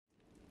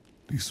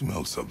Do you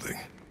smell something?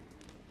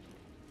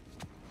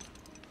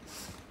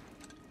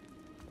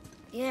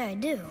 Yeah, I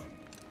do.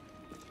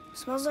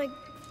 Smells like...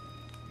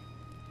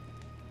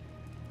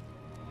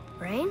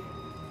 rain?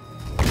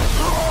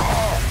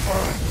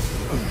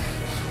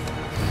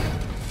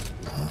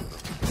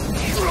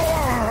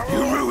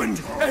 You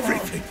ruined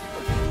everything!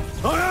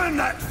 I earned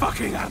that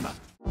fucking hammer!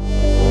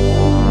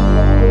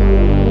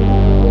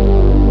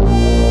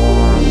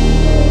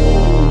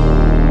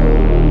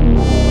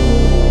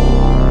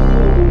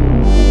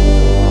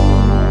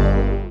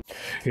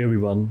 Hey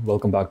everyone,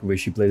 welcome back to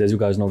Weshi Plays. As you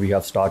guys know, we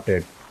are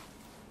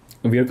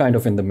kind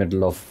of in the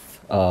middle of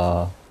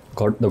the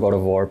God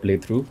of War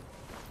playthrough,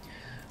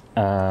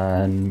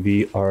 and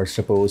we are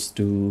supposed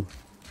to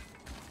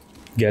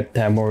get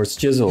Thamor's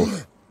chisel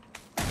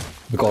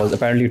because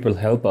apparently it will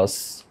help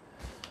us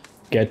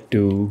get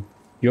to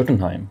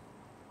Jotunheim.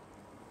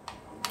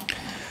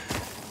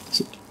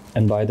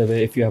 And by the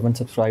way, if you haven't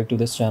subscribed to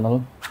this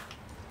channel,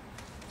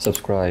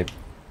 subscribe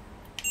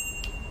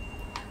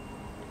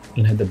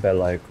and hit the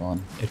bell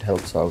icon. It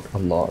helps out a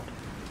lot.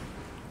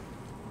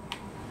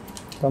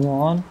 Come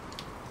on.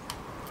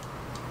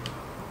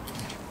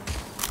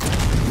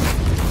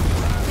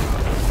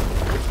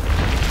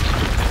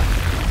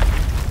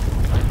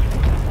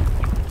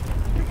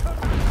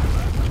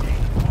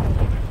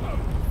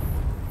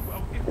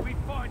 Well, if we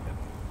find them,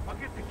 I'll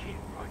get the kid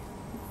right.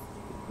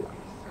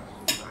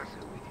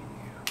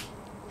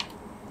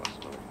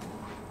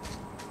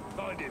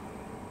 Find him.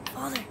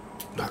 Father.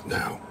 Not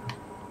now.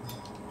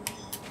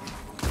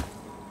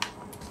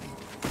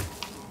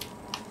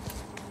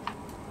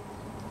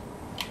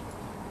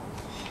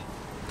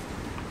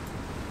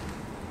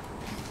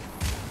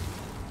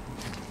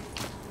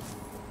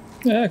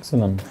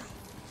 Excellent.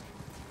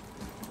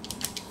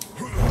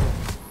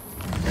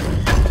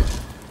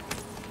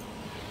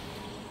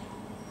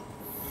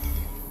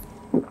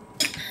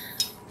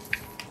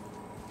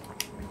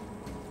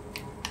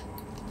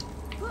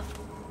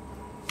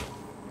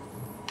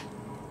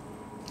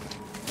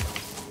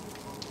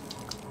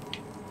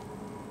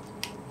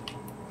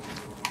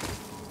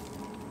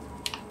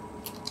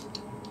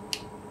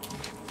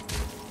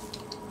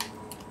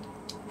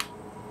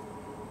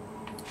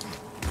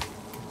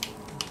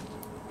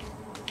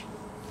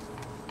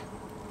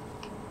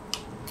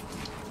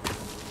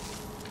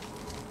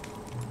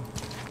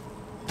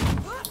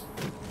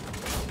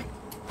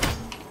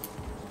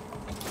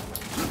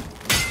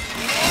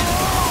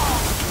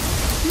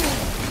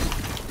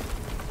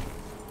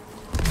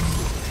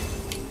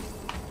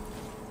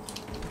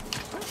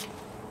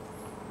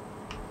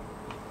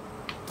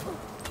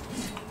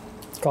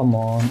 Come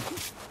on.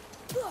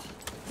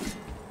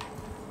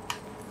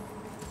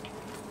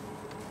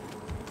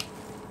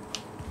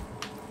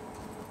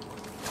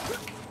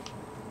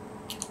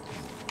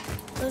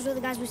 Those were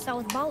the guys we saw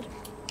with Baldur.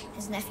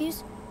 His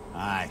nephews?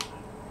 Aye.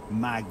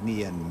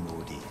 Magni and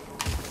Modi.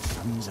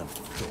 Sons of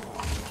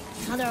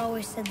Thor. Mother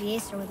always said the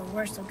Aesir were the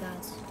worst of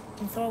gods,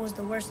 and Thor was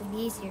the worst of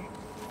the Aesir.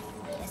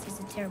 Guess he's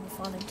a terrible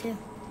father, too.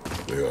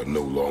 They are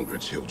no longer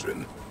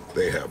children.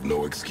 They have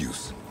no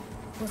excuse.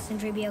 Will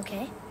Sindri be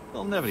okay?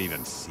 They'll never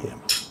even see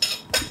him.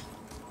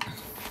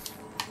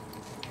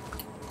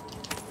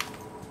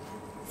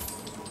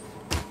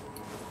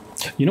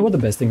 You know what the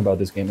best thing about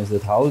this game is?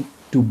 That how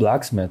two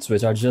blacksmiths,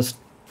 which are just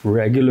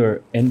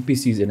regular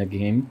NPCs in a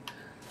game,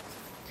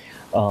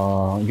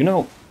 you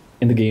know,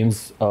 in the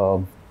games,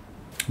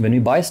 when we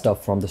buy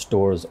stuff from the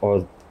stores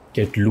or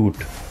get loot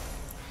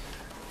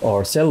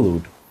or sell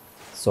loot,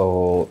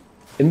 so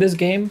in this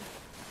game,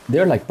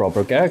 they're like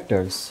proper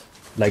characters.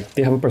 Like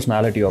they have a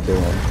personality of their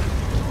own.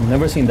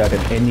 Never seen that in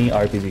any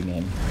RPG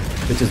game,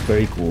 which is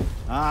very cool.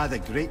 Ah, the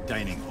great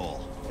dining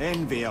hall.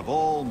 Envy of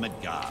all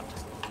Midgard.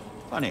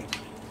 Funny,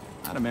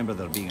 I remember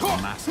there being a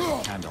massive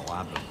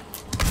candelabrum.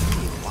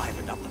 It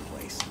livened up the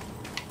place.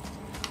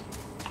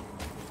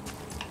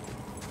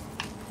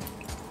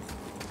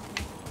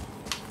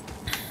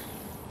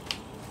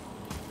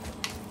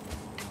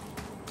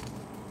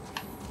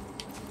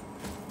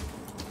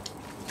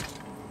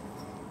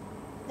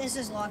 This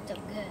is locked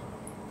up good.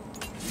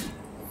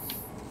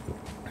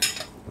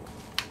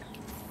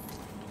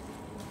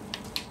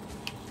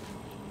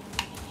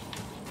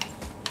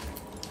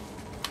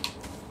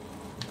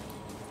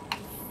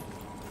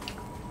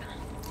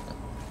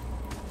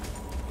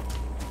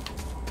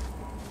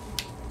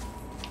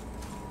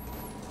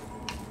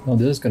 Now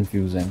this is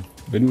confusing.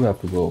 Where do we have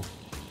to go?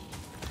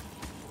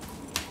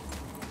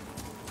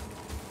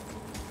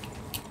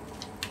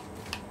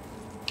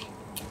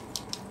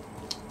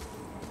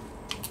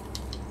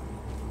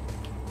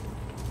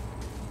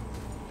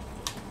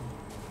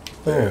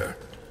 There.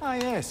 Ah,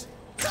 yes.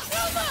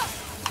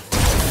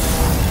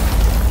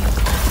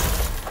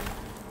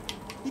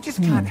 You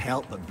just can't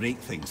help but break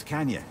things,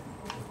 can you?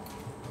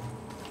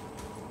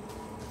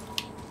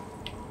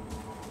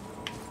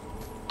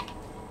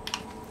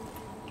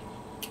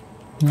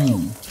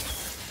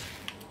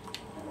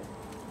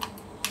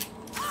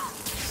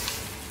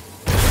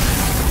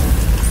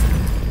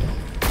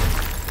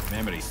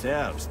 Memory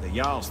serves, the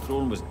Jarl's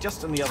throne was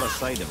just on the other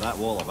side of that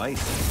wall of ice.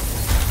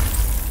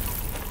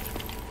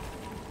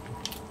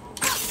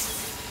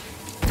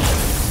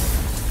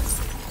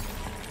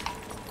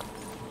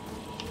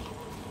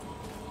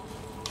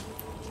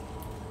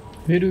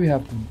 Where do we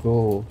have to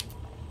go?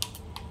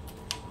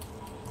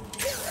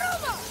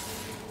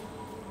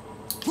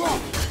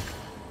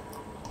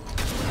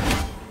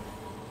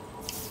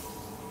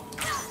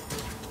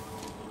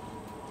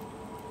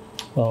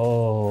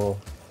 Oh.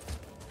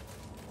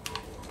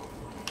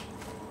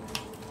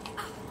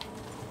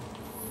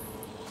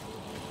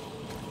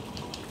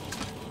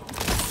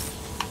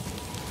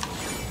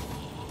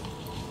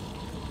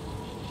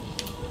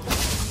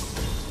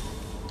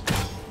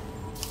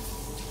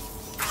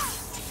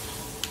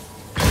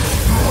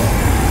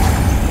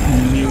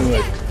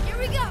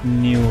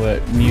 Knew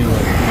it.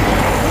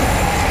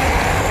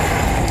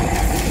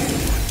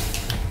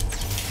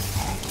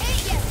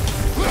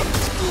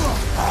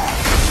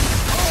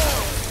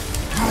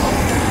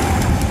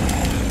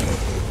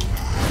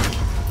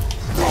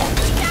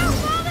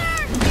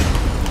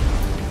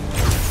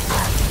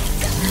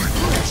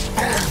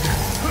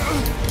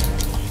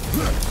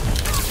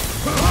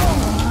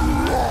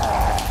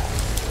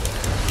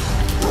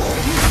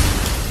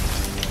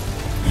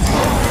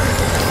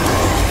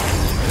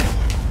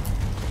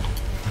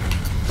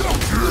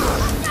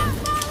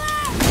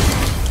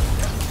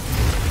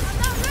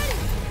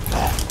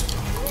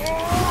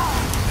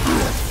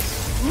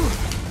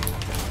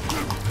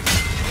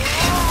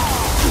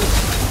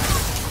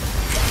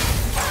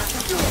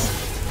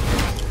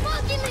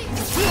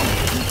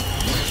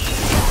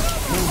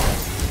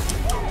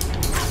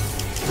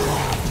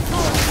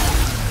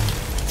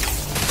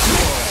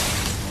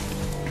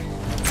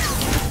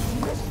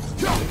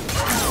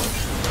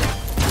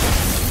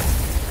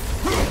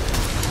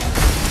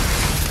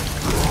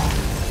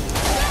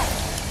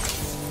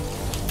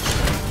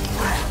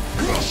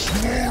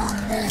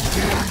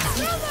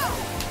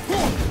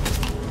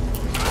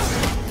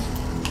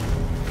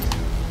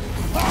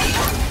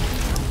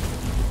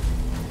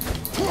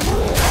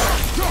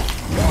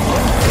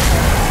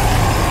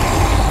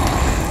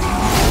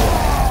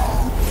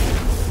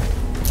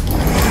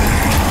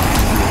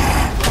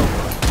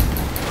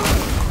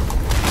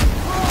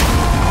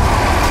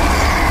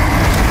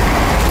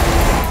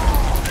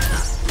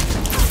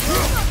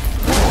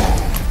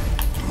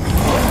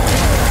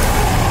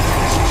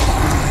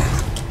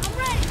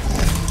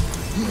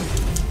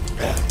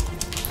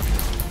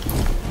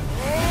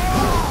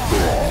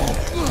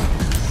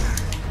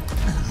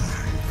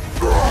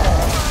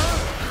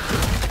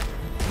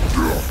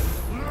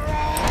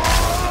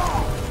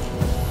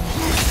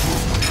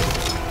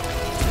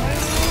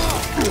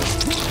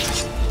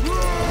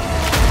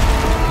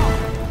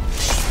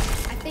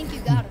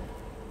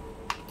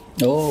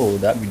 Oh,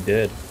 that we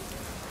did.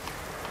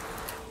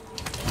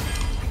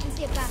 I can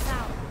see a path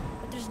out,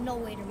 but there's no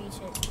way to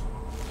reach it.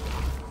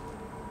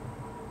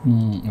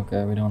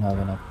 Okay, we don't have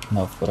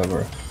enough,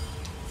 whatever.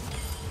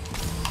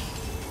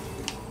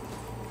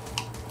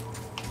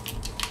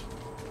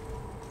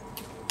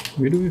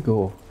 Where do we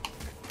go?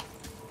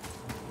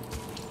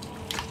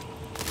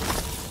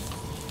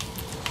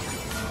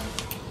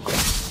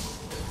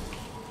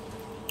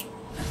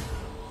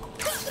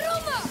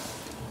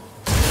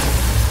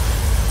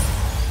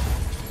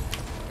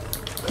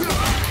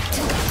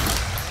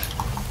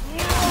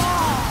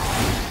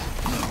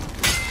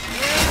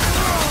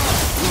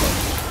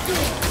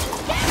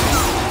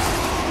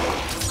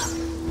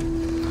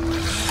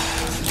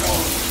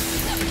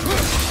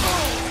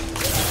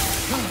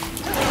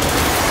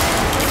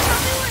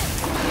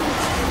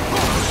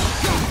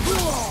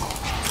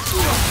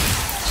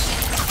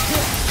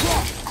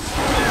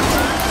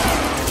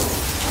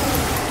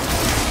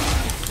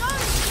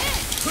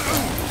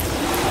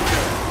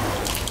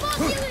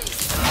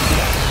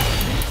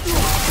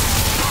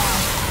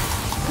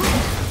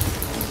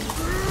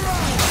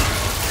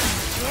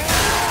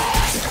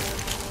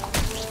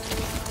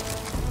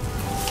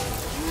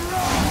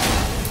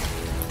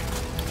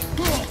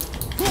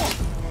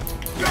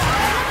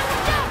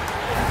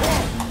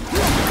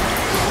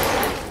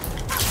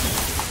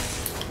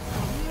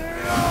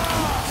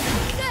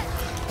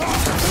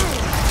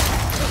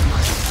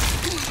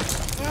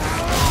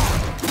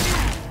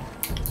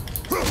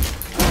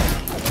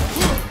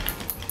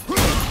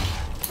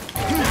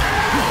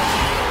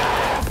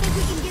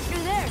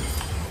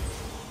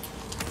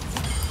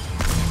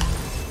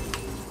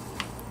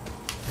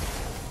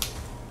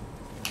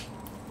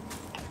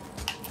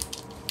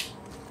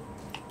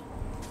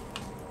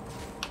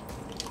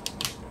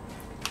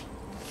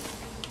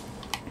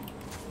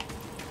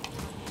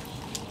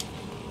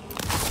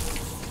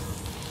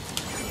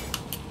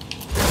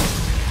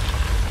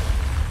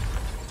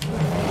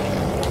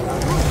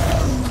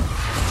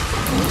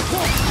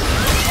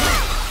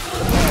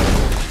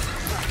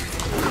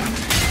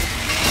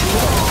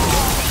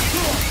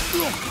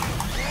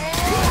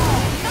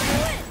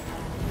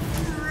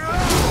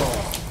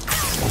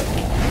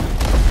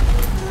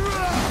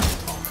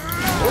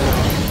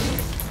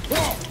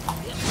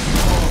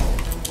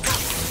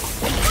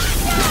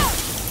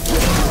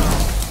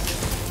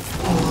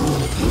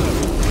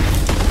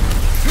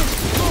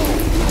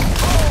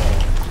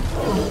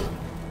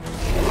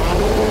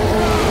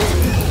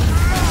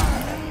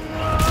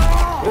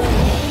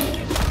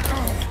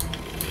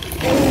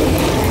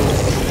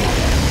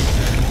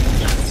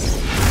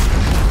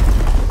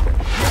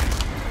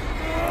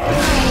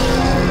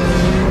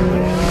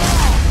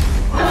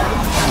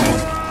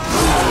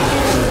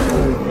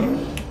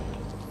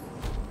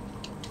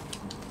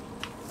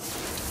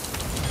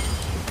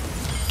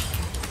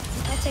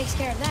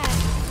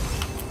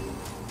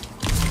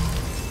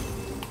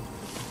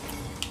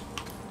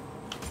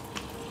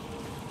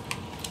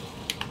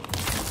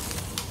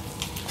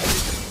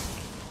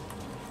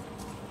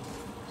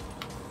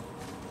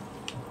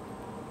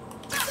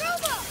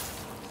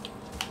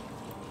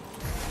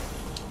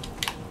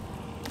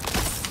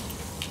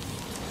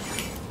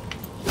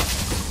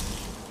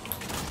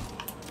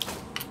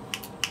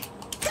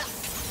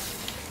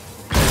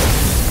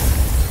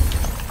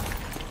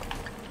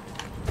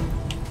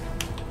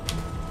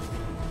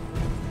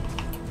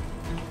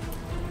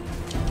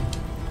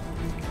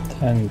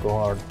 Thank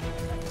God.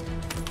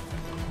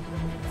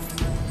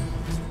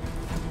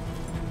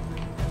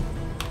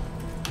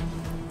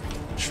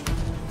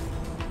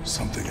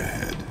 Something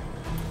ahead.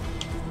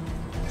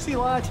 See,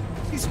 lad,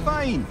 he's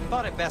fine.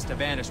 Thought it best to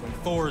vanish when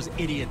Thor's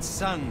idiot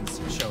sons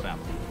showed up.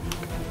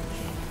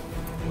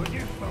 Would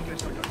you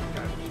focus on your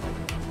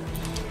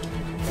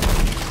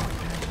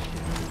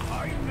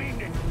I mean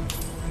it.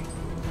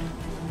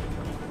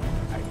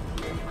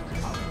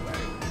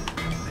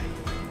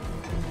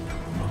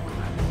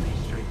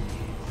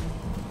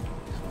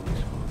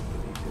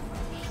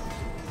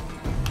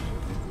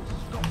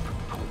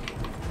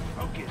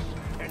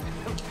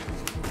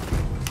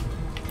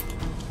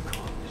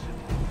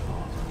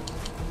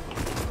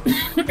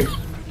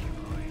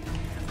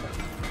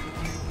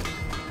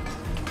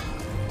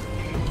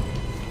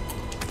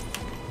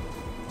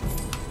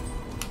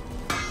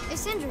 Hey,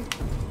 Sindri,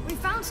 we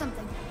found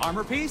something.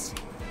 Armor piece?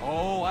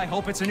 Oh, I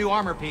hope it's a new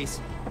armor piece.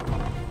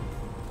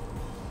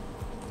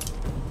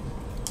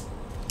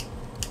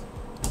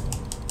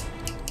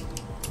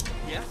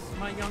 Yes,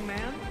 my young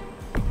man?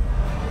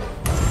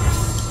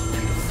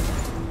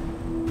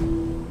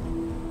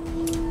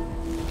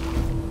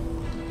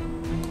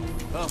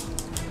 Oh,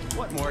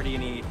 what more do you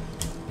need?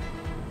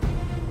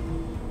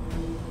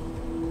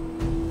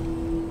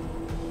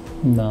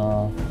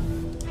 Nah.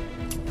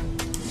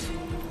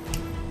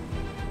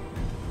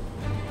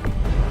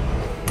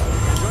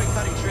 Enjoy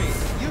cutting trees.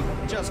 You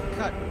just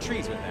cut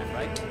trees with that,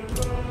 right?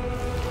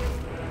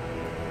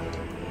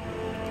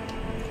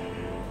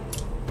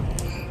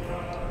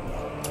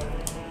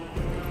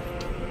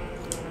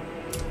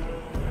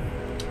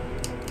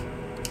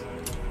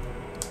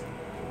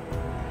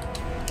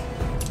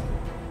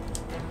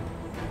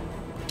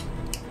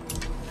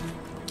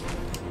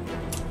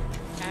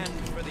 And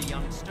for the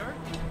youngster?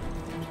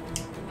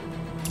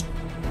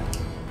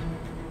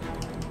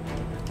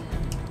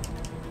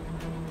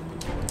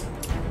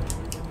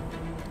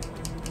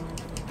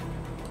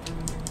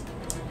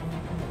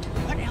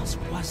 What else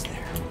was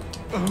there?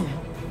 Ugh.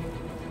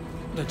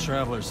 The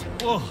travelers.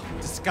 Oh,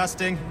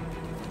 disgusting.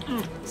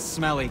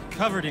 Smelly,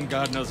 covered in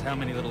God knows how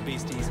many little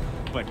beasties,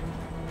 but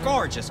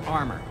gorgeous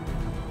armor.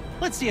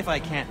 Let's see if I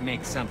can't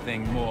make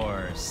something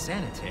more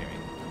sanitary.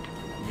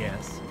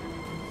 Yes.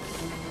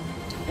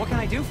 What can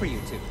I do for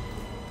you two?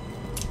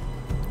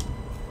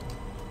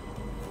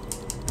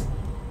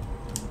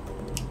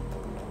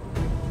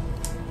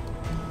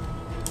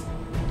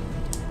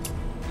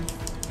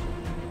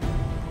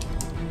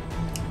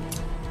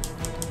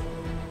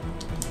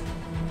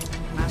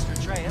 Master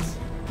Atreus,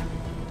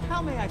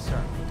 how may I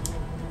serve?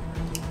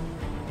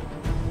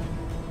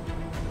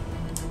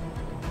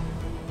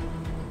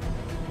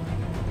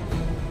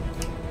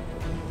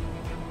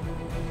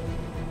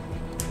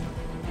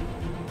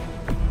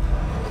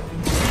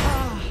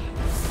 Ah,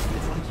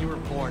 it's like you were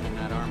born in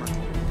that armor.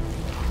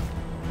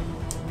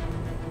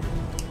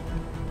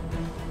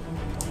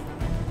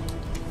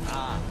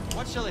 Ah,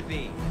 what shall it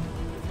be?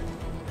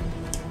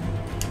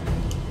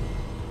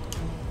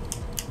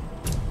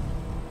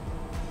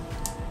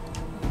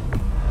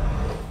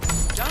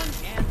 Done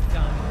and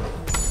done.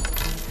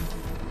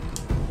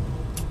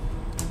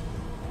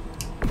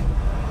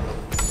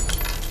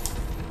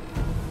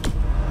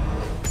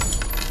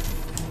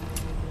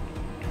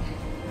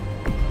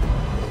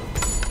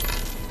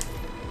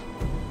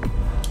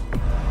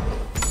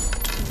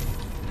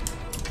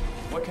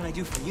 What can I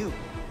do for you?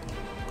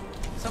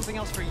 Something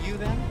else for you,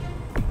 then?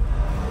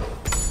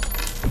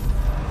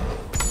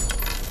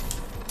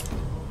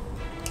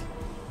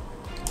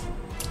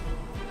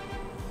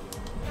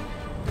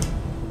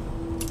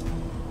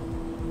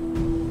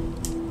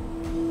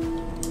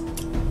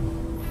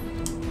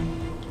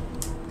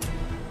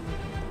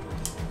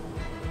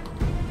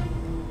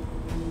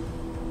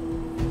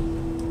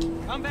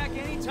 Come back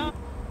anytime.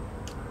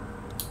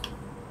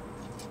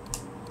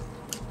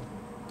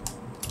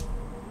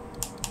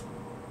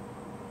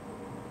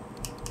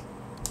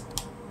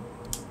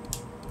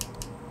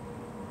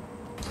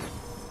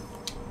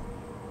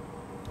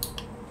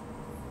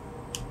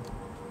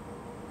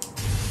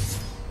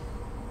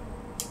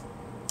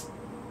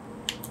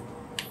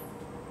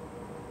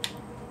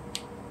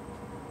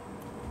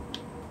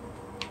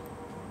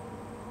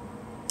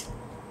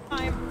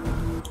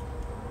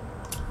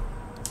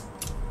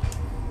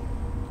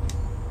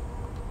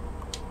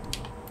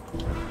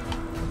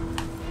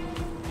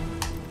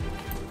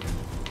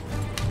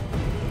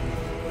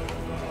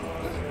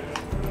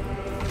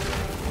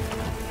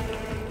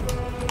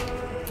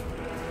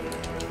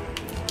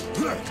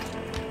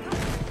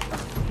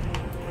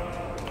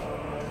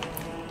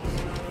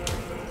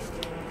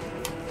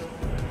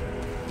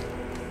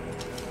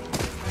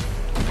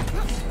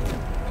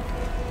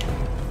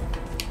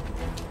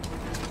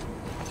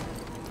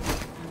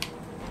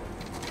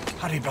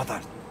 Hurry,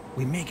 brother.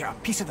 We may get a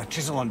piece of the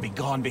chisel and be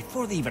gone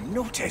before they even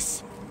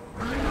notice.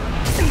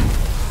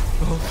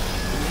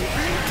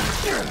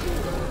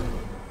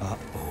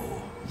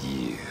 Uh-oh.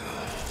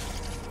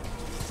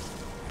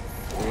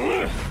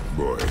 Yeah.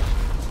 Boy.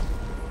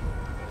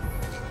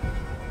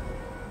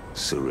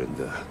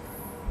 Surrender.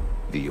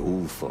 The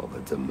All-Father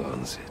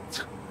demands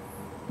it.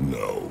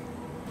 No.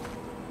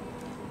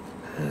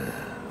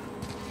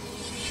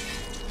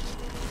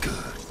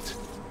 Good.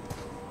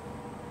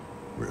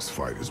 This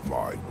fight is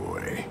mine,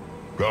 boy.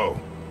 Go.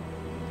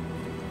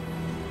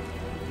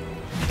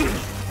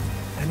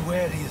 And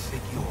where do you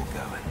think you're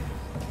going?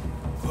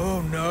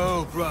 Oh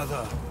no,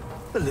 brother.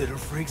 The little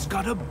freak's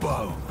got a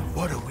bow.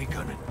 What are we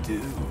gonna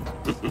do?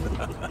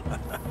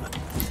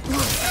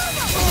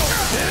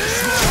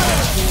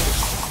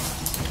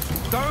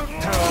 Don't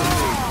tell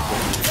me.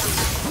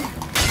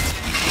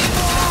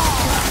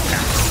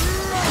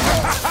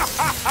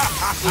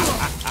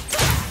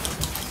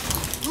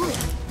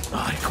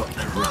 I got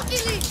the run.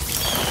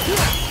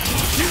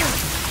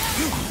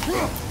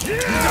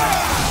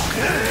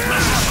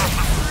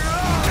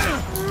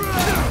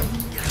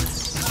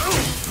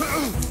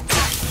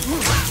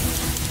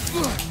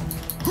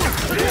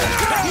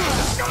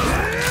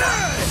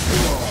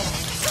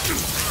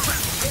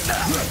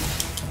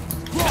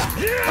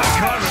 I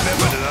can't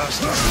remember the last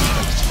time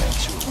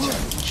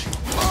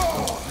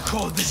I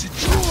called this a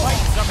joke.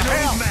 An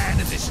old man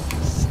and this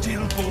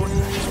stillborn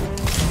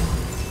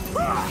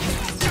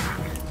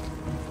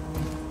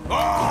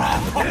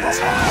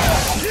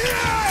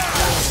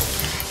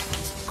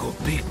got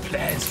big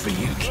plans for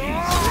you, kid.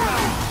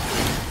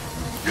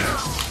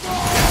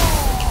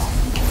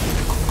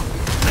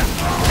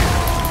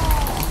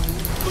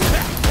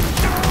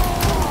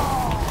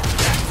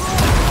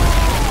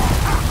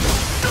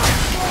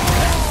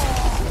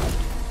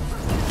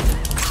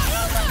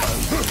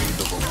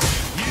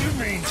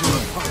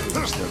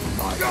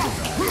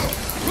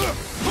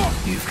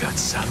 You've got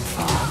some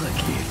father,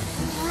 kid.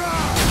 I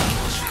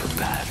almost feel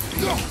bad for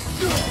you.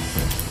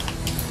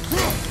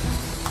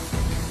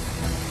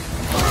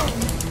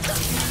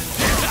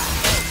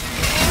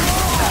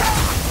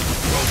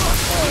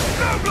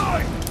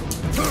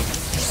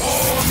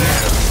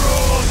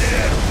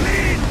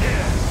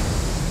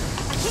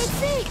 I can't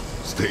see.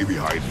 Stay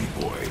behind me,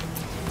 boy.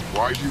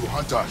 Why do you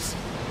hunt us?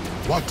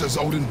 What does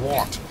Odin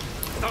want?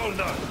 Oh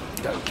no,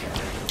 don't care.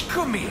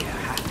 Come here,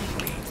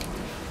 half-breed.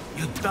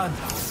 You done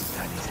us,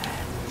 Daddy's hand.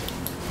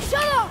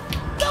 Shut up!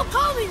 Don't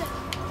call me that!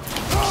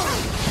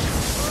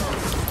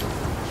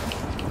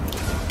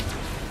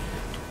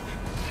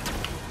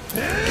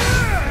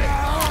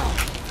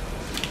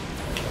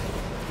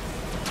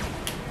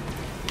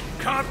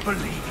 Can't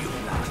believe you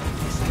lasted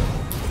this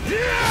long.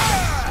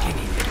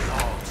 Skinny little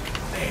arms,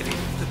 barely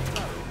off the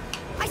toe.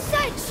 I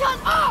said shut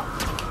up!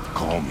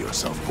 Calm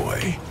yourself,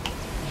 boy.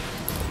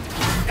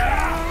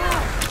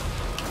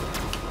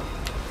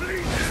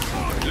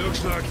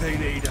 Looks like they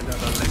need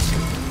another lesson.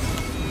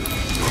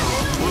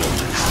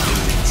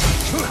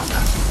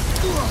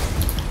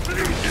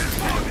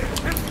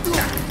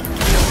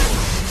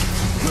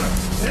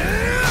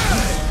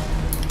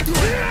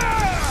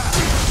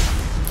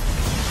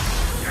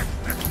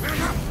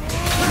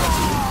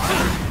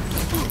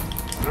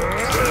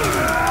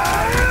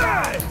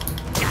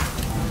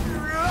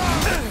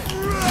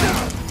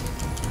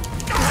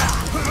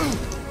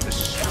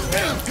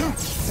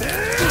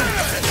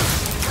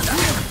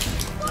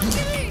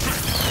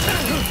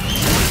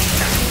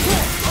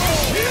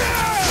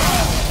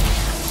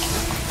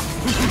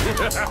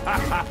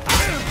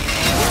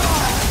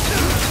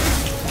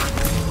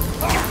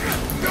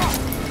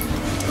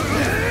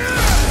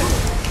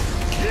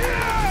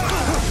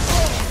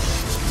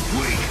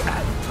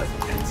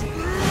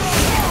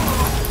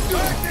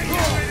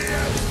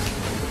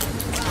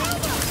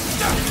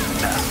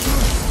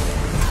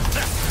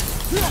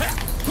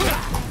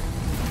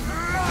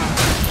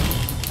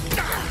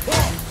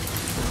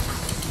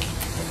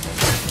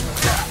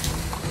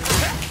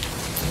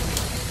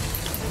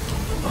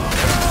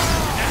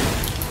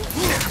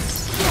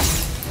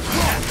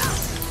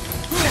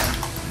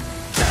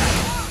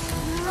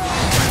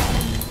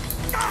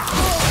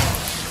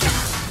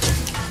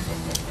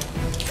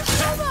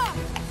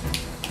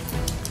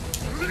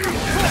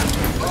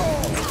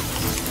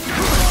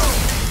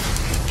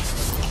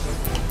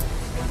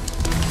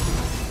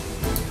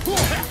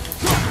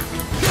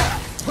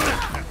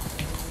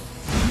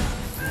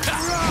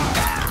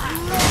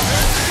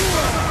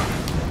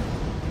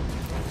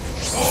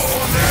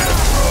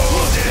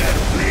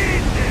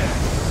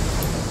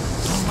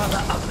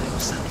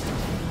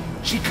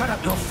 She cut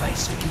up your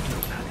face so you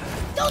look like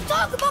her. Don't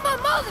talk about my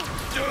mother!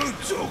 Don't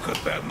talk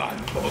about my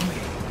mommy.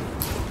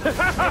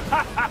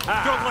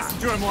 Don't listen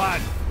to him,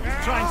 lad.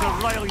 He's trying to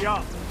rile you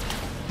up.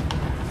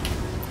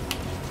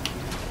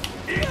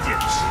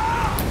 Idiots!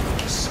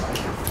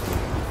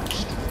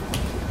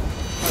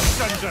 The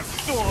sons of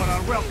Thor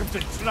are welcome to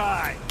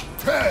try.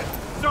 Ted!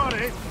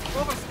 Sorry,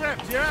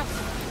 overstepped, yeah?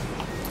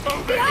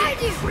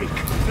 Behind you! Freak!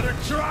 Gonna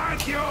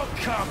drag your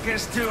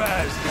carcass to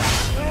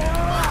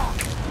Asgard!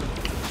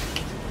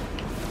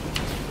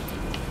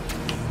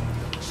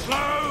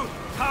 Slow,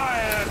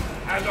 tired,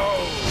 and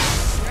old!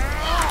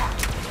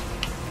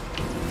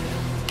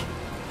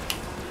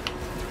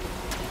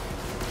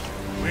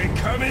 We're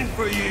coming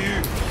for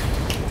you!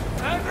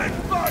 Having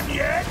fun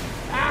yet?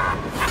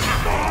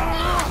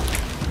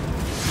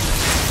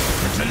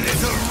 It's a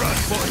little run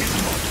for his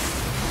money.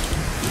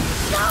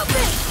 Stop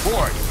it!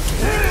 Boy!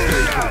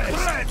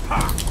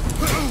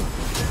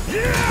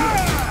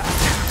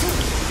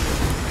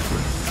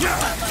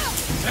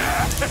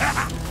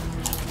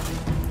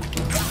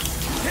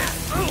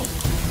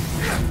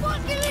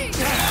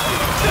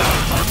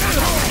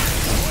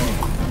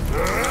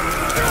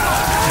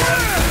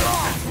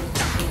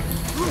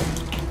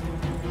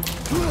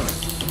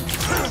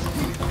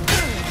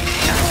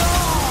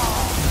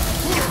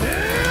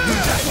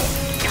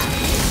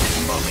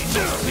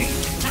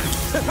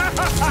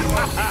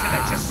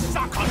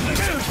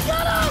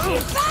 Shut up, you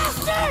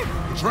bastard!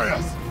 Betray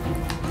us!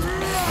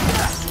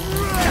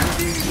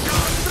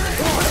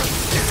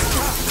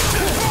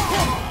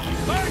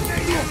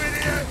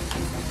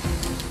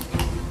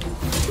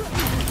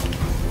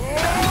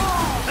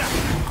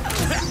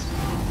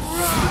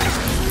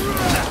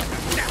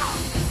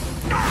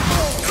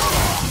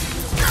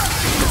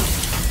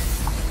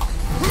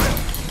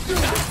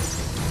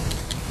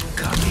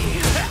 Come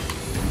here.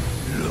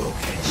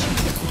 Look at you.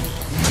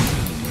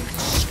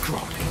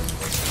 Scrawny.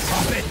 I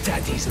bet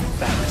Daddy's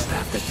embarrassed to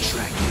have to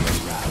drag you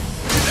around.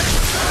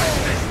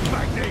 This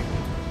Magni!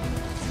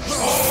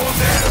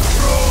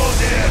 Throw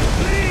there!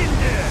 Clean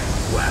there!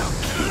 Well,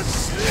 kids,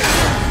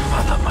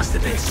 Mother must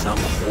have been some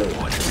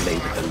whore to lay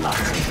with the lots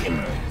of him.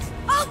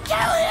 I'll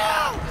kill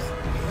you!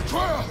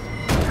 Betray us!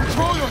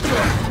 Control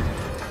yourself!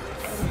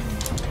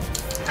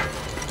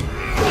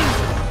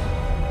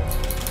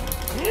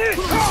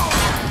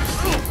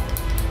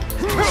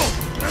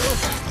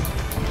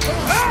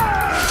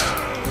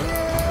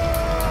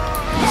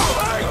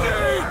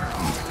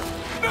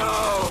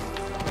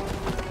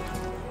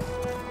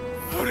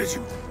 How did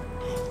you...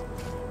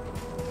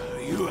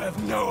 You have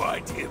no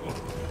idea.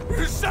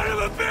 You son of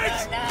a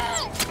bitch!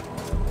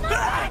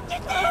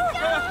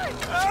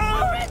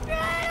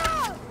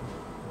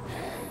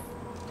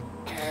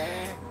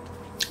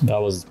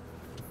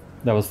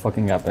 That was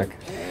fucking epic.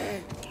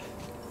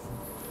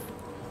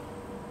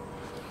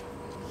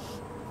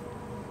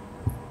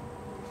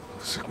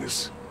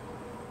 Sickness.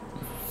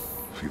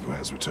 Fever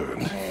has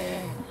returned.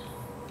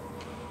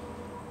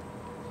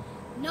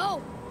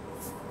 No!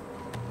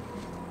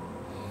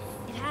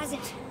 It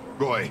hasn't.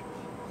 Roy,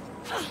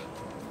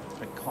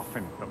 The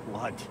coughing for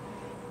blood.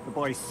 The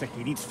boy's sick,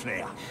 he needs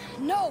Freya.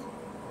 No!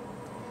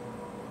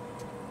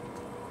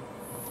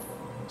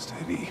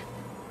 steady.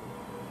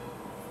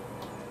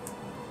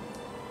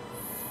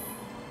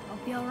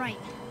 I'll be alright.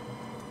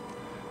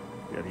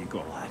 There you go,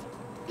 lad.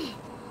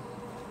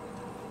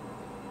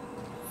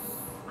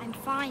 I'm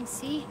fine,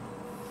 see?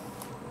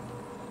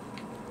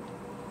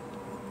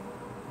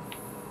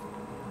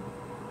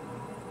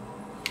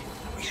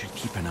 We should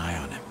keep an eye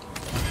on him.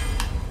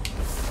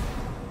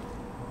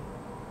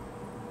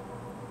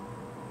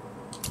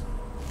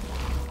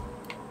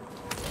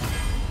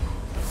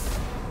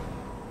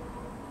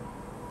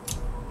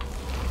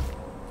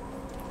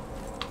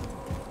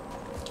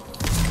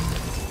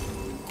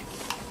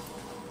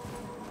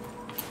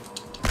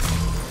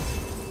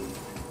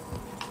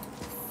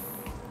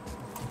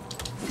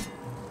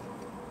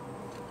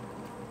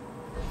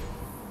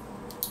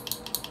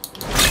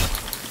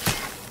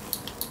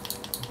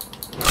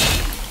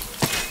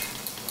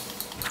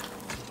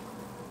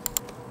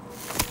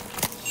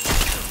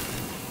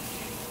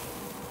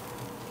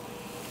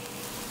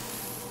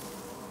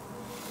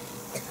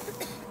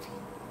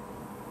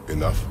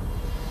 Enough?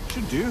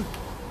 Should do.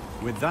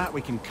 With that,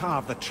 we can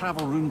carve the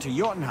travel rune to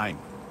Jotunheim.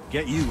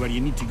 Get you where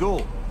you need to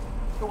go.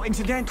 Oh,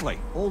 incidentally,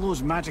 all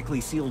those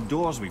magically sealed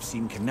doors we've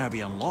seen can now be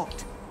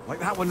unlocked. Like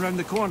that one round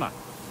the corner.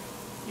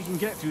 You can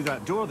get through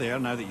that door there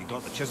now that you've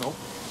got the chisel.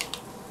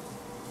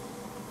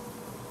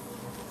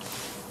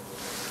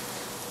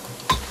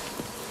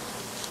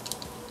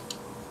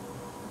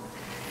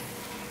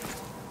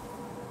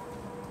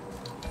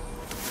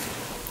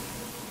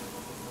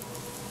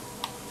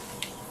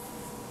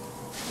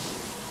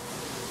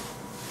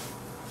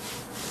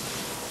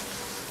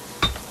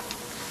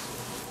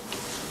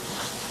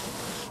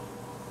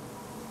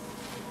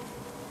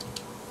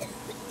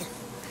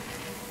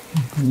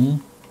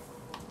 Magni.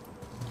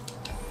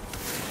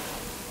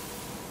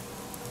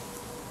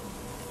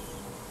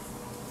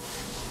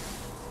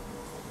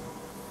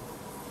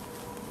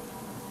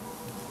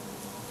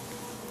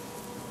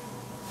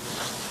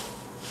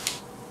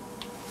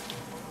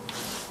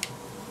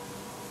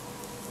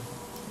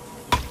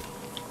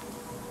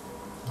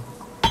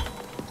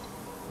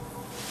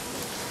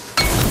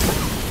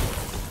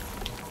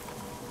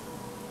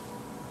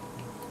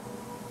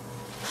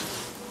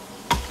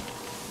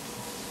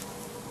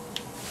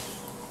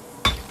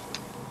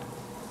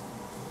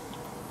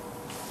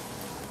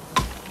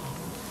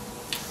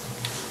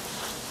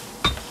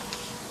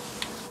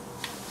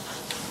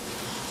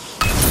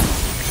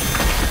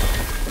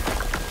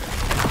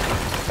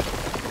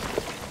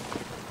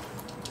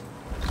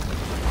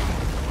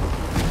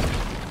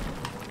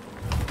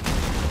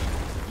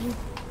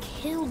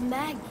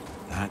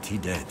 That he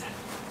did.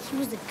 He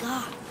was a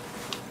god,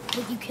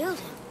 but you killed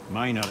him.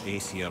 Minor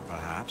Aesir,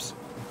 perhaps,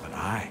 but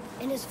I.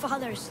 And his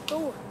father is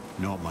Thor.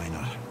 Not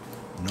minor.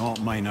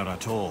 Not minor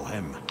at all,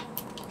 him.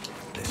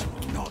 This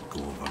will not go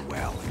over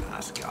well in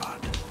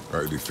Asgard.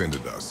 I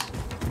defended us.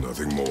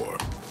 Nothing more.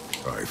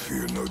 I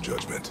fear no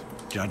judgment.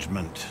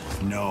 Judgment,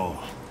 no.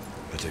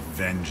 But if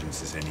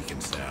vengeance is any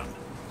concern.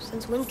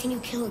 Since when can you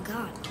kill a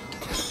god?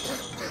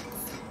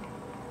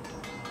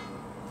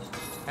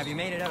 Have you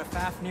made it out of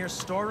Fafnir's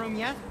storeroom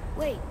yet?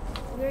 Wait,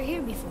 we were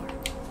here before.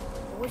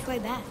 Which way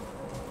back?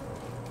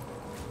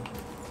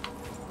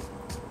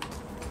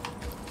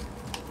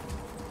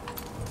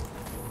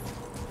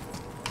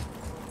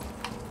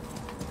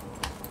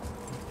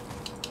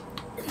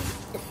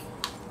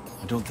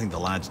 I don't think the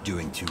lad's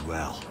doing too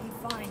well.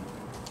 I'm fine.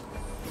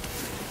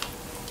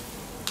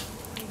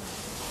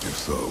 If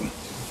so,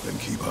 then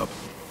keep up.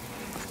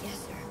 Yes,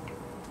 sir.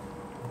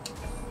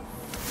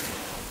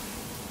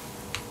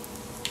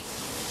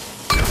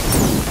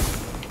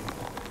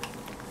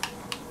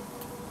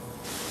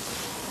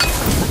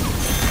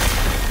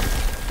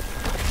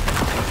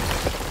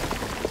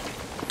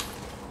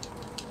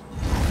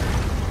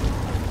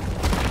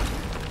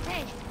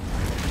 Hey,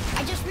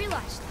 I just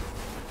realized.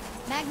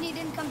 Magni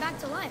didn't come back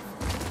to life.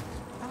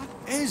 That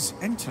is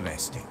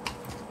interesting.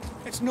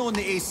 It's known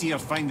the Aesir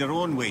find their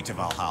own way to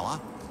Valhalla.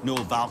 No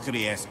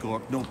Valkyrie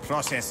escort, no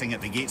processing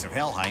at the gates of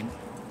Helheim.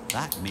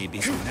 That may be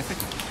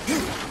significant.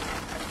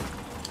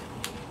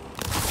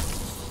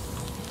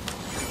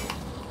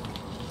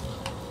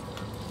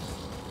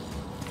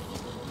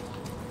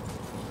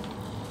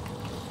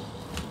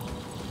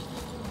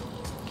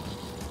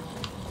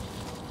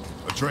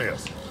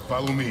 Atreus,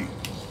 follow me.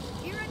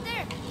 You're right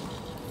there.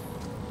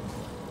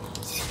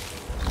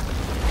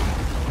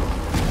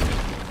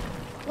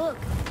 Look,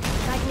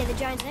 back near the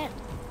giant's head.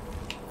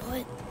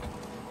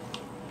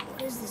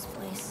 What is this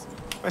place?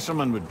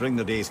 Fishermen would bring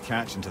their day's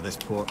catch into this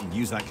port and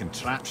use that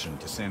contraption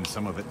to send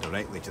some of it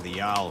directly to the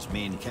Jarl's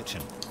main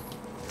kitchen.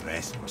 The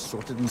rest was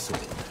sorted and sold.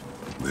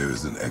 There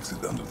is an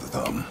exit under the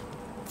thumb.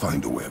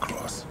 Find a way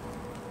across.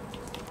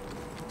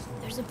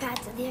 There's a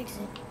path to the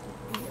exit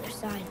on the other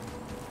side.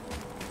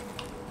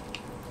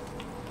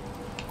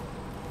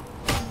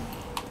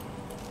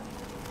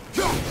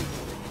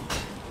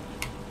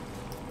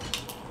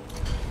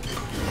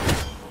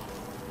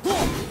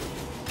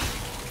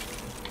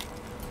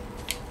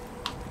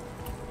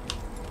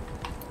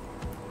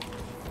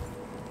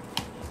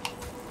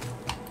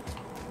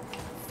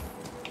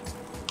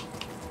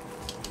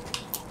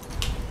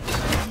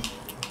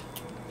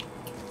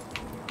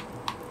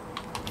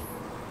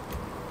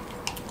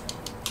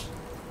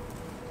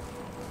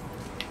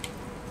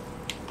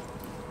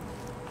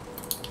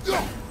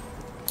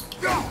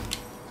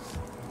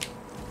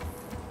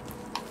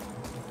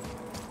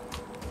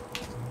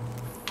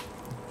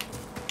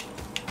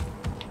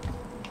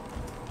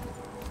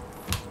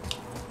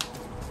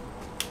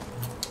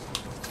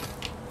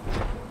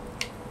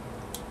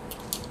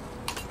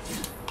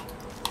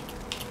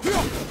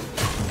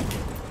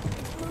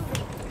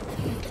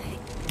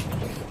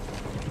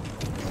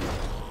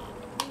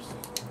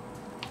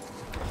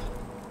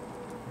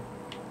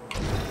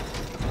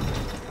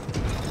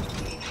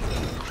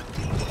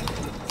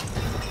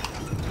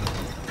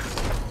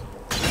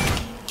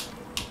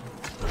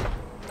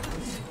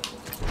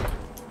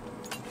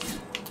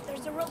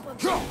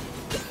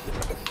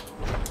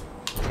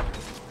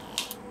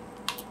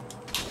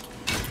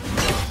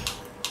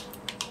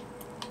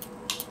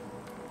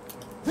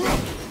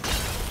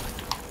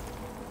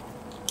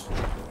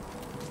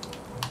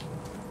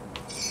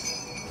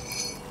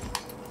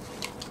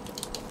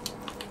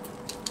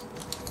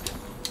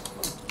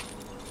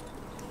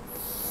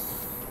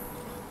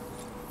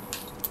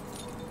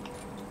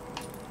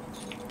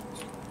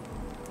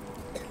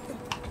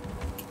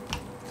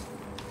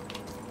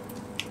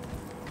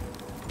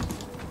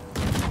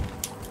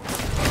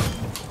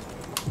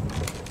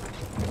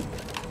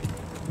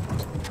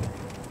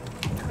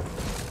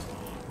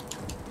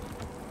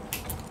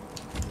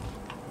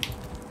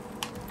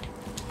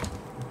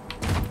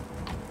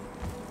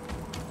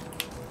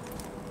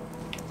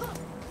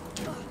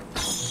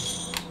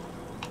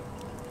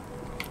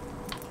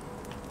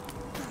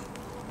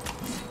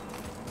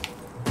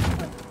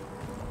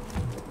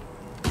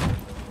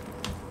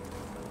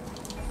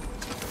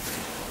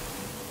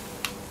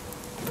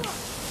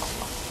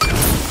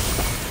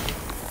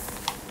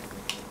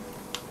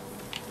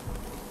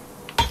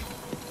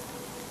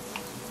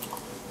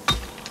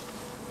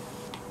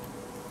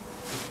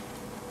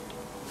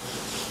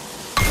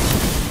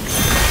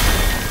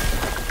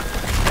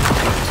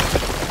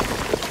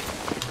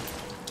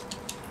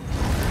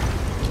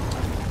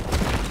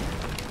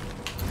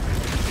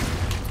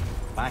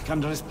 Back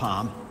under his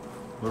palm.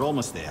 We're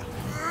almost there.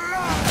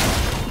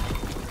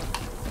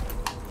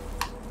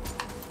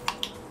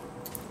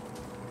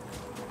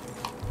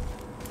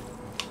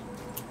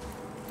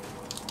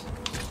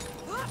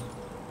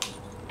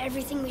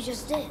 Everything we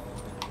just did.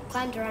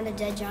 Climbed around a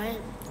dead giant,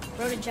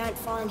 rode a giant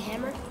falling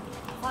hammer,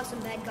 fought some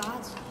bad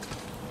gods.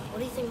 What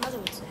do you think Mother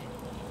would say?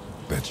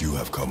 Bet you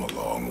have come a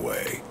long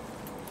way.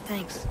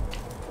 Thanks.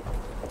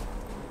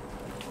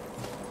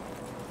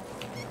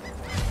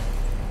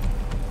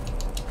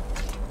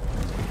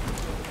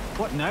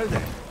 What now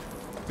then?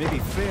 Maybe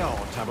Freya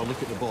ought to have a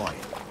look at the boy.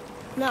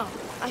 No,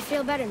 I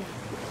feel better now.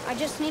 I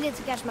just needed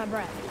to catch my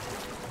breath.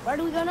 Where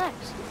do we go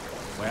next?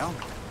 Well,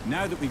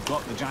 now that we've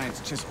got the giant's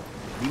chisel,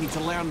 we need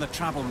to learn the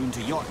travel rune to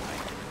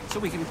Jotunheim, so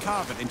we can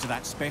carve it into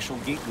that special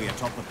gateway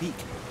atop the peak,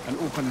 and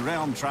open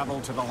realm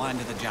travel to the land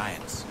of the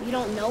giants. You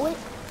don't know it?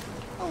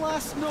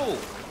 Alas, no.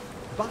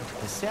 But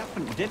the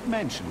serpent did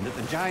mention that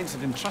the giants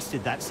had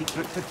entrusted that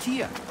secret to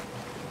Tyr.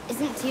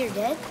 Isn't Tyr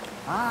dead?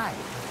 Aye,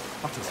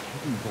 but his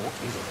hidden vault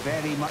is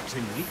very much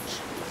in reach.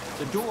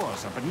 The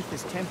doors are beneath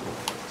his temple,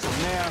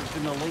 submerged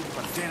in the lake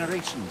for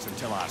generations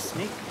until our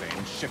snake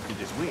friend shifted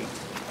his weight.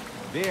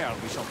 There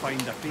we shall find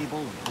the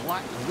fabled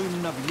Black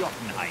Rune of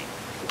Jotunheim.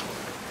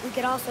 We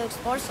could also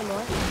explore some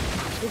more.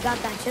 We got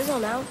that chisel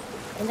now,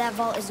 and that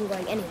vault isn't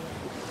going anywhere.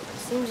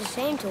 Seems a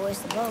shame to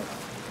waste the boat.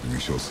 We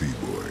shall see,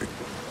 boy.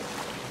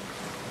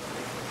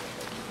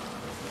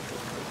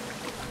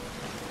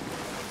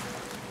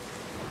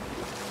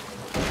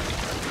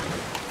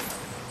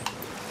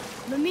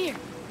 Mimir,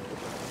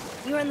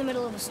 you were in the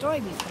middle of a story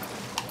before.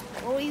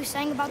 What were you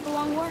saying about the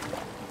Long War?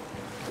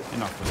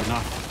 Enough was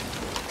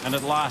enough. And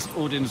at last,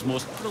 Odin's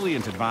most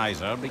brilliant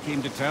advisor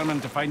became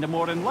determined to find a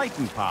more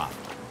enlightened path.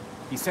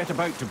 He set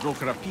about to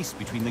broker a peace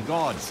between the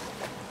gods.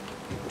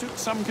 It took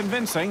some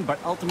convincing, but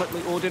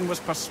ultimately Odin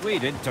was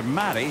persuaded to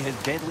marry his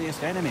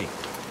deadliest enemy,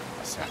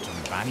 a certain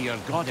Vanir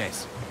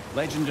goddess,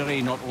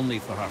 legendary not only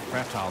for her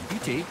fertile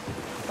beauty,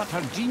 but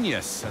her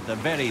genius at the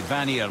very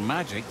Vanir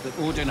magic that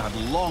Odin had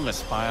long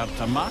aspired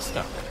to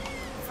master.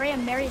 Freya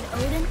married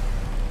Odin?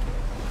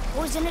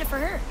 What was in it for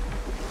her?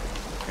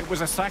 It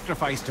was a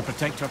sacrifice to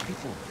protect her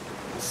people,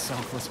 a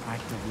selfless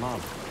act of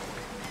love.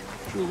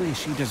 Truly,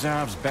 she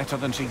deserves better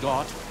than she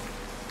got.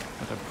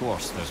 But of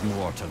course, there's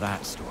more to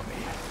that story.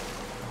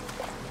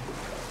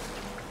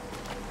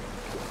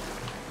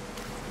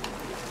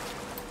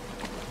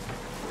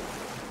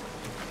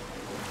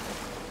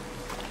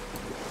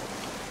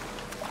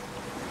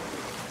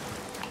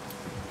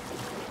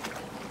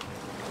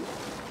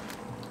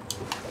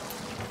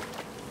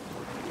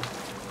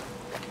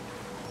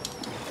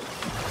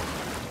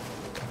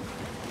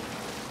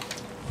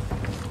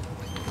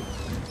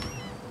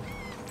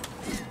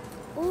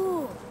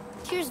 Ooh,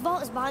 Tyr's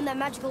vault is behind that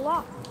magical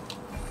lock.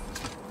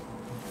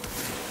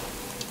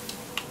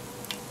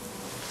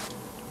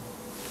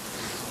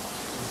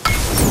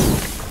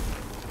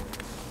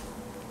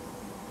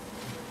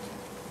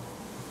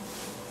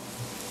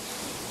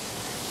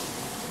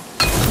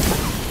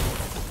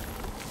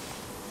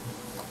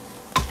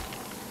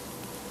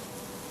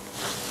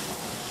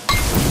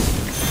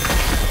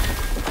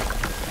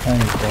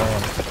 Thank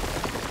God.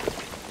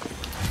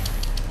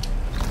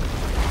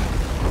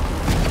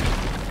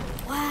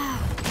 Wow,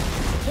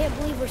 can't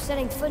believe we're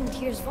setting foot in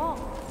Tyr's vault.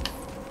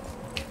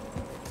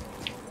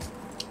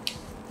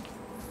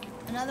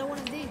 Another one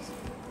of these.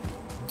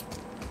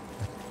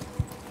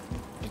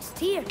 It's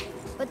Tyr,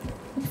 but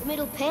the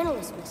middle panel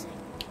is missing.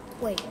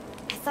 Wait,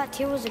 I thought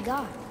Tyr was a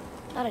god,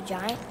 not a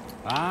giant.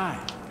 Aye,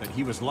 but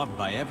he was loved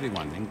by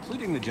everyone,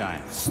 including the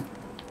giants.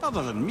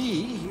 Other than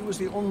me, he was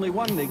the only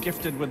one they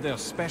gifted with their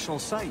special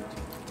sight.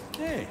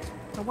 Hey,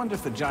 I wonder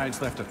if the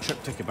giants left a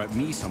triptych about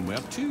me somewhere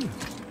too.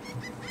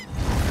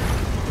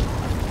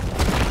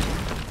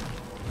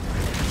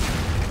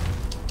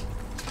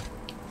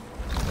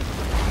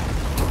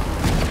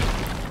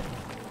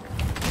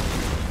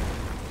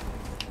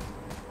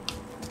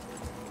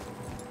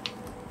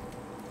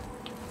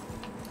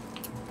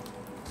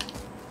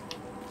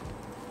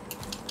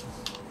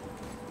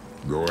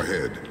 Go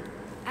ahead.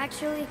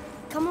 Actually,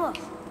 come look.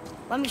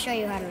 Let me show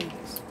you how to read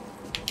this.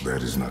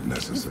 That is not You've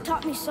necessary.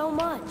 taught me so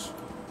much.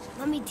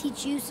 Let me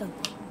teach you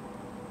something.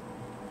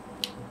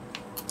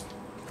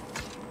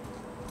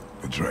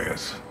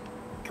 Atreus.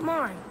 Come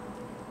on.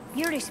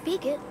 You already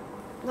speak it.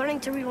 Learning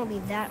to read won't be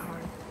that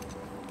hard.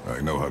 I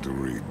know how to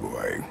read,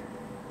 boy.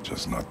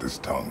 Just not this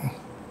tongue.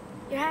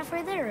 You're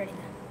halfway there already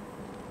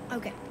then.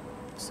 Okay,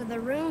 so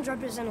the runes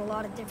represent a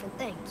lot of different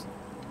things.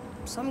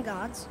 Some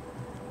gods,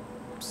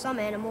 some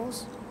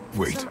animals.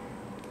 Wait. Some...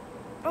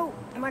 Oh,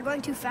 am I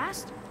going too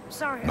fast?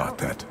 Sorry. Not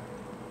that.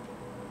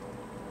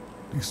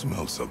 You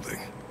smell something.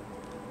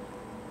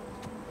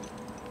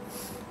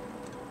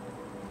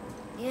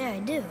 Yeah, I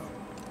do.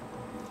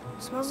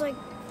 Smells like...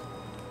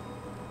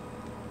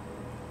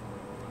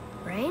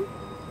 rain?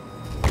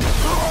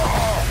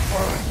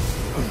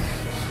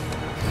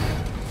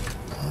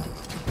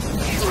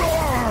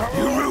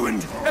 You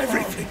ruined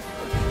everything.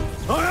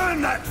 I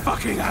earned that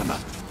fucking hammer.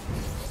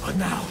 But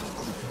now,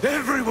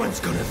 everyone's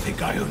gonna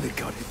think I only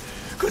got it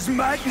because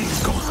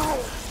Magni's gone.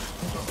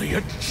 It'll be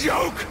a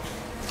joke.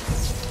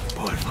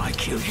 But if I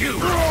kill you,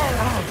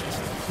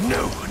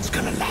 no one's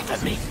gonna laugh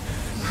at me.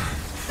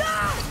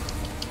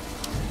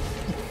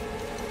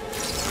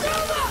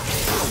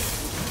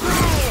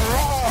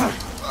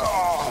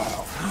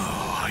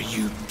 Oh, are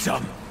you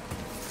dumb?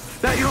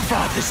 That your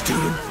father's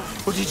doing?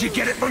 Or did you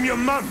get it from your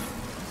mum?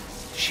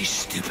 She's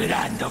stupid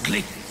and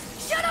ugly.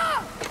 Shut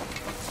up!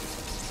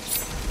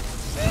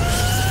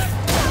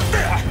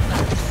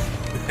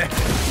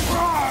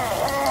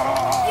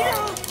 You know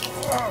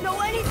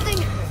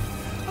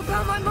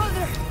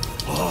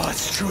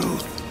That's true.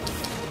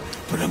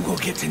 But I'm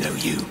gonna get to know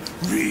you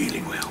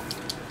really well.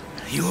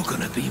 You're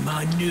gonna be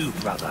my new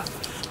brother.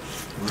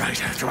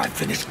 Right after I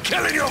finish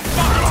killing your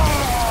father!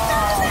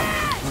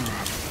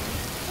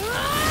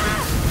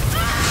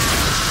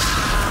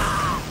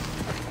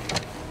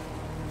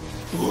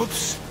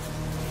 Whoops.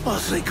 I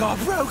think I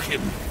broke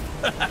him.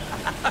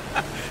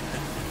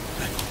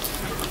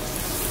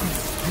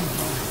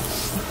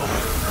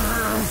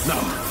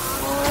 No.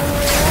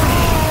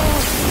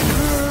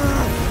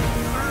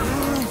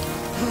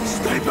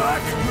 Stay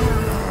back!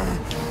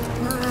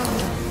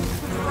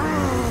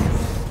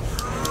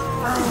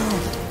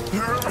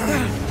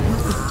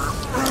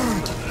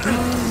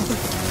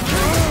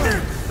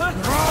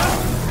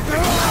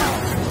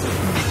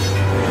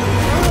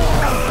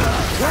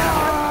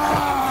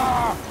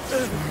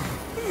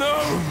 No!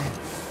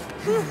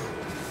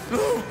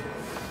 No!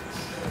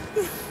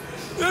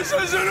 This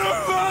isn't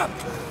over!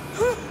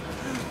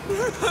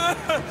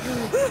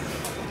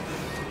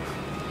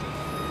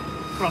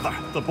 Brother,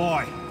 the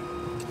boy.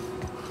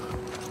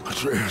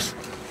 Atreus.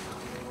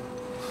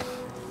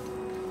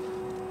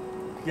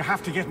 You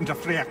have to get into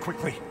Freya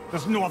quickly.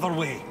 There's no other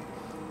way.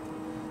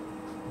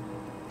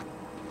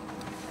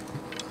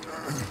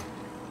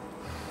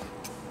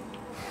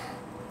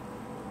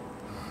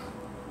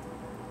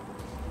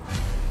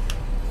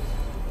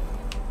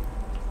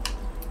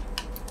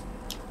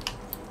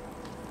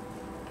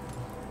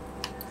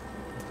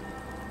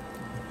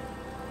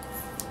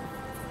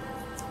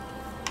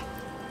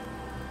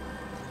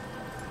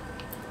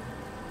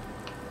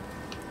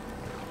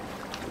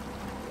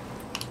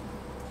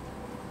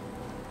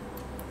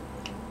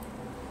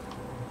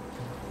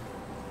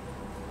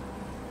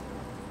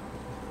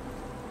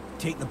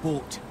 Take the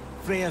boat.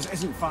 Freya's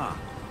isn't far.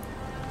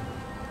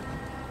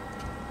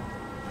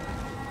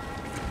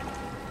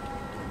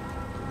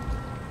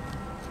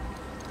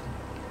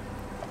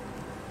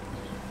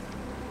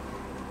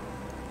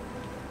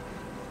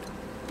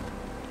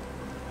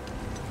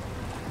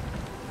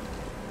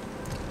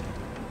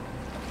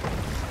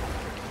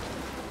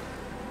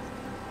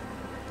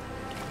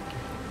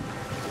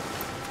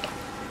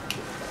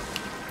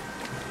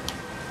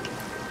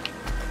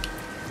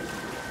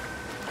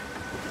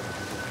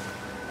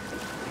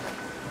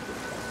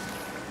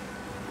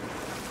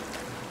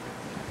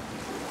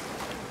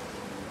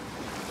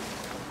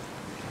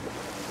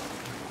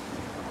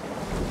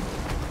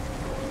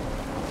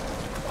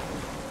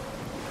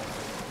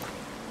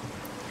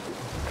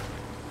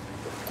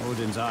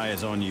 Odin's eye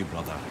is on you,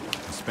 brother.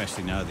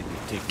 Especially now that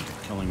you've taken to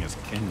killing his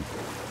kin.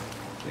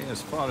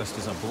 Freya's forest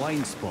is a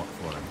blind spot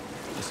for him.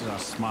 This is our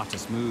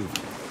smartest move.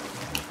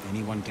 And if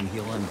anyone can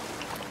heal him,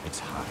 it's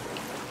her.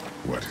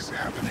 What is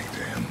happening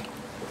to him?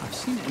 I've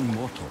seen it in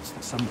mortals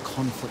that some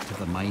conflict of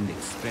the mind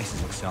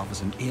expresses itself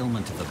as an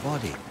ailment of the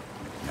body.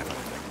 Never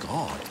with a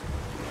god.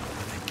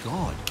 With a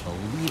god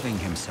believing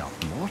himself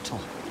mortal.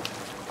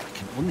 I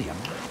can only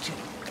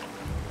imagine.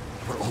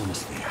 We're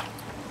almost there.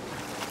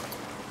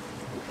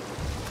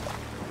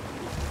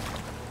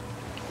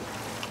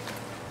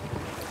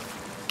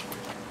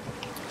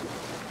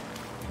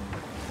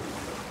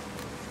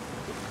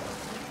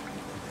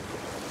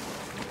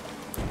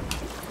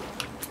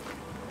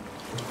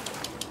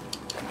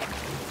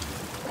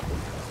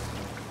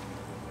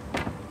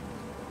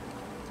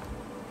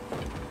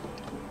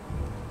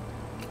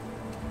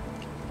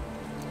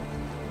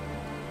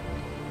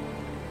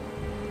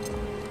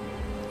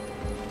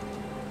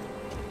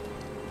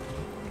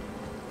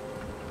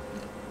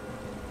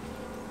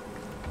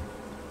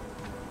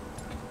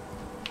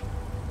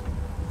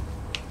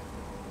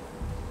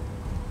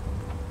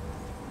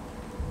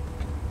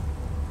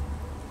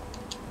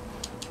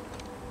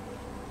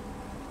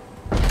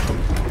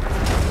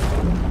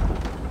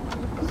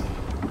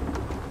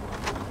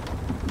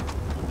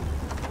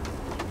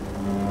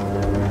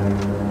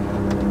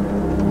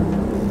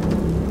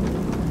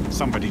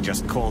 Somebody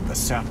just called the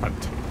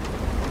serpent.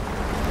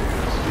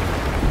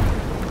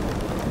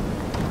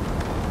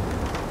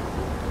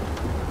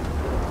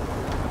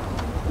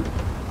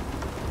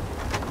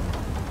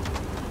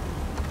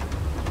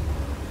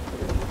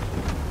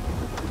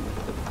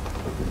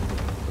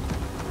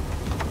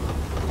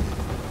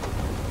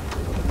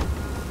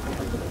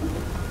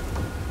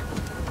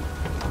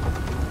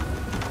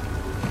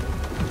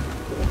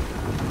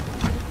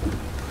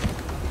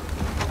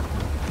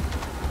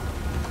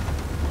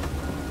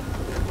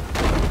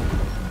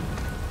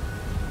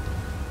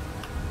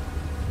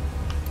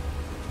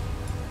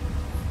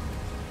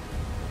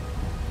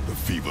 The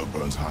fever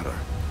burns hotter.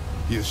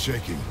 He is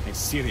shaking. It's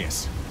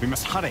serious. We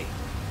must hurry.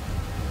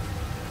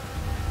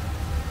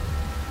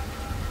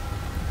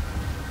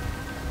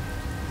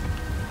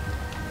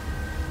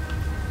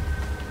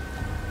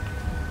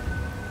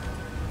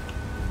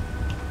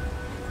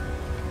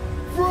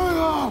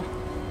 Freya!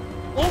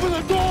 Open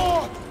the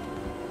door!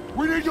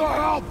 We need your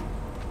help!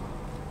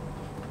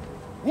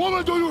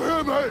 Woman, do you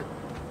hear me?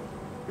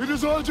 It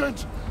is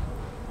urgent!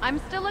 I'm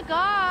still a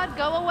god.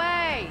 Go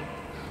away.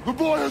 The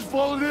boy has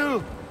fallen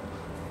ill!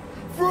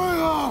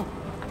 Freya!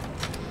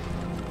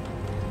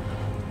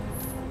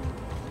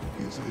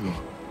 He is ill.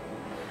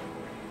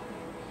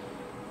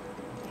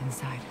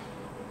 inside.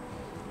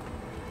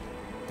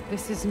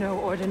 This is no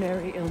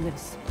ordinary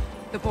illness.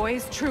 The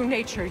boy's true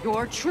nature,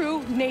 your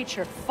true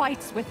nature,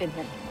 fights within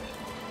him.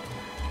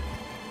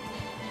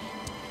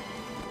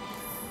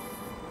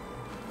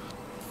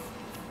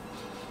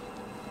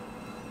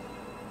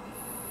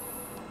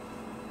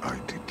 I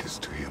did this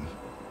to him.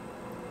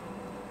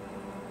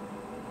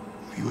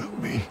 Will you help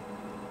me?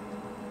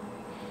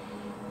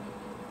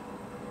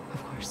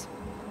 Of course.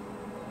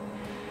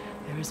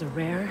 There is a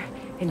rare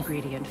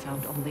ingredient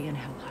found only in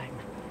Helheim.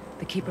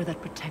 The keeper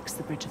that protects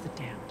the Bridge of the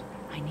Damned.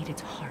 I need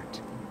its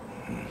heart.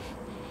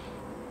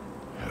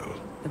 Hell.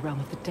 The realm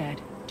of the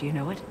dead. Do you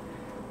know it?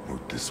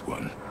 Not this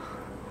one.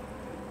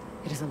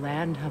 It is a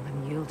land of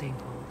unyielding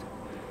cold.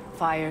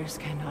 Fires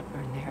cannot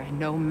burn there, and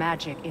no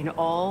magic in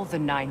all the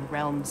 9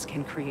 realms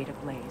can create a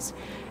blaze.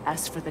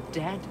 As for the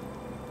dead,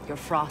 your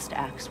frost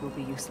axe will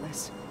be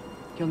useless.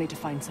 You'll need to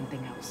find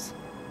something else.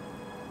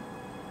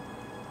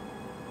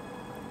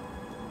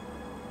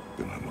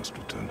 Then I must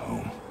return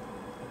home.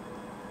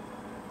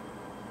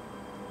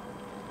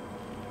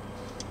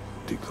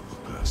 Dig up a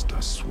past I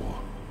swore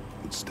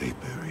would stay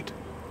buried.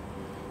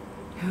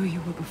 Who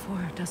you were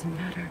before doesn't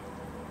matter.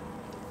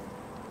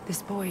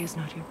 This boy is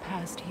not your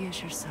past, he is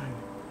your son.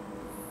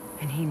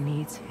 And he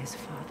needs his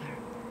father.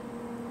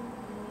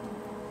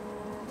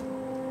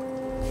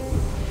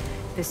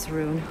 This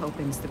rune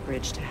opens the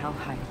bridge to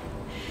Helheim.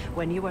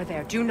 When you are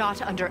there, do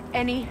not under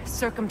any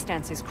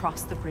circumstances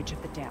cross the Bridge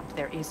of the Damned.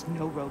 There is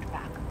no road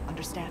back.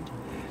 Understand?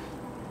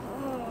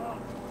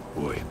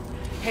 Boy.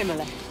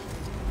 Himmele.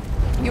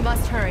 You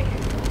must hurry.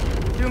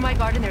 Through my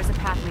garden, there's a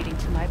path leading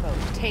to my boat.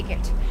 Take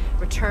it.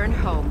 Return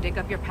home, dig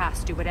up your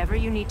past, do whatever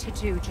you need to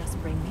do. Just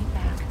bring me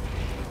back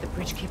the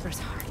Bridgekeeper's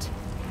heart,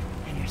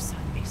 and your son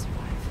may survive.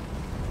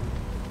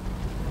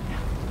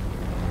 Now.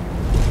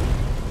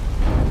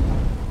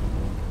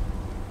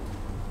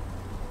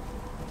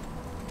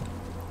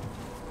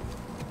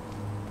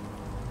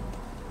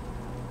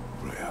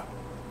 Rhea.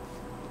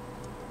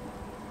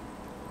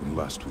 When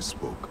last we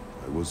spoke,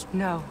 I was...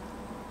 No.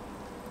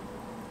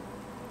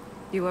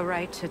 You were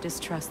right to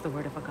distrust the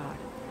word of a god.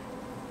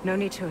 No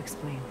need to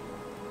explain.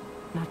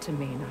 Not to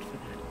me, not for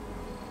that.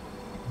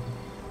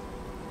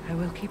 I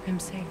will keep him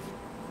safe.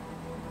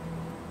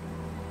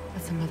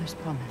 That's a mother's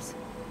promise.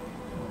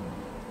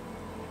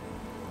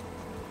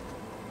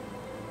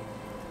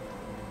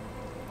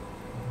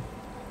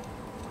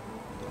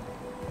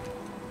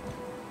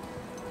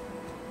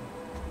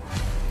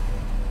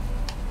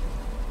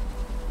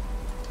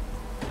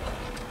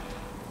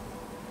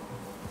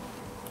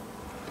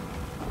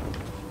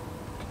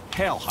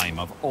 Helheim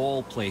of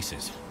all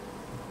places.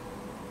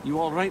 You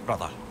all right,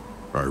 brother?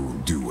 I will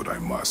do what I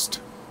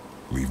must.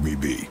 Leave me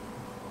be.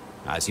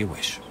 As you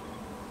wish.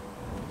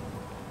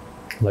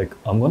 Like,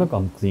 I'm gonna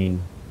come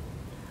clean.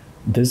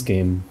 This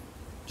game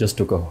just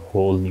took a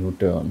whole new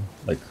turn.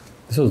 Like,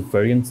 this was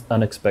very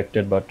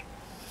unexpected, but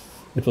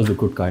it was a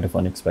good kind of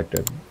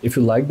unexpected. If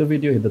you liked the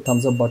video, hit the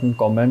thumbs up button,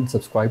 comment,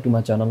 subscribe to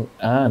my channel,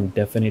 and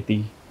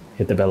definitely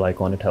hit the bell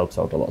icon. It helps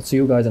out a lot. See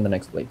you guys in the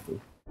next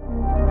playthrough.